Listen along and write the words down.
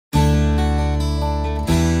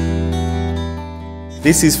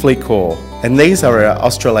This is FLEETCOR, and these are our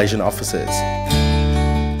Australasian offices.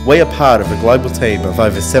 We are part of a global team of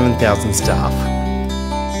over 7,000 staff.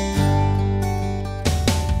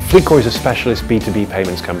 FLEETCOR is a specialist B2B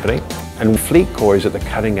payments company, and FLEETCOR is at the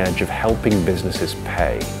cutting edge of helping businesses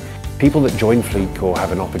pay. People that join FLEETCOR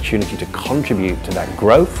have an opportunity to contribute to that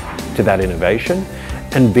growth, to that innovation,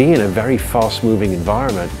 and be in a very fast-moving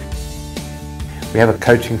environment. We have a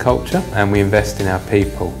coaching culture and we invest in our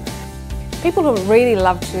people. People who really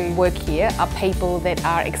love to work here are people that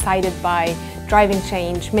are excited by driving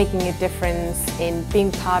change, making a difference, in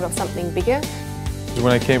being part of something bigger.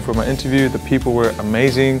 When I came for my interview, the people were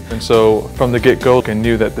amazing, and so from the get-go I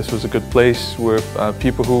knew that this was a good place where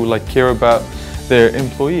people who care about their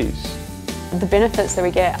employees. The benefits that we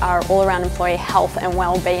get are all around employee health and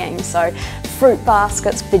well-being, so fruit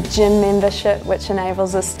baskets, the gym membership which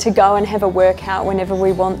enables us to go and have a workout whenever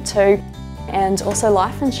we want to, and also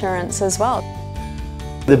life insurance as well.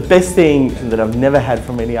 The best thing that I've never had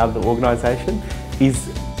from any other organisation is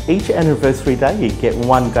each anniversary day you get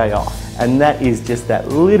one day off, and that is just that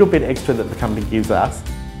little bit extra that the company gives us.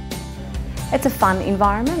 It's a fun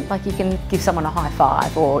environment, you can give someone a high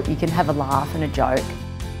five or you can have a laugh and a joke.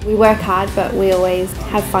 We work hard but we always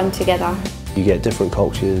have fun together. You get different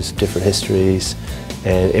cultures, different histories,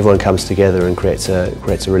 and everyone comes together and creates a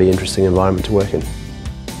really interesting environment to work in.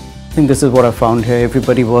 I think this is what I found here.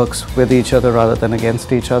 Everybody works with each other rather than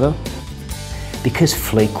against each other. Because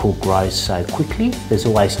FLEETCOR grows so quickly, there's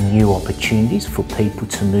always new opportunities for people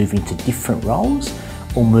to move into different roles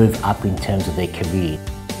or move up in terms of their career.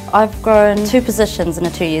 I've grown 2 positions in the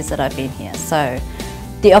 2 years that I've been here, so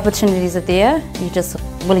the opportunities are there, you're just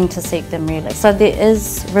willing to seek them really. So there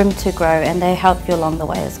is room to grow and they help you along the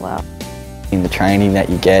way as well. In the training that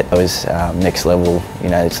you get was next level.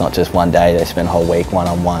 It's not just one day, they spend a whole week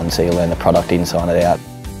one-on-one, so you learn the product inside and out.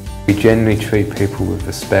 We generally treat people with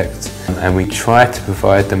respect and we try to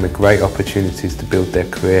provide them with great opportunities to build their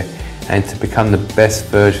career and to become the best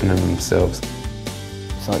version of themselves.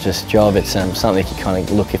 It's not just a job, it's something you kind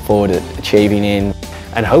of look forward to achieving in.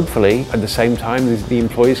 And hopefully, at the same time, the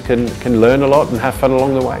employees can learn a lot and have fun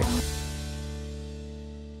along the way.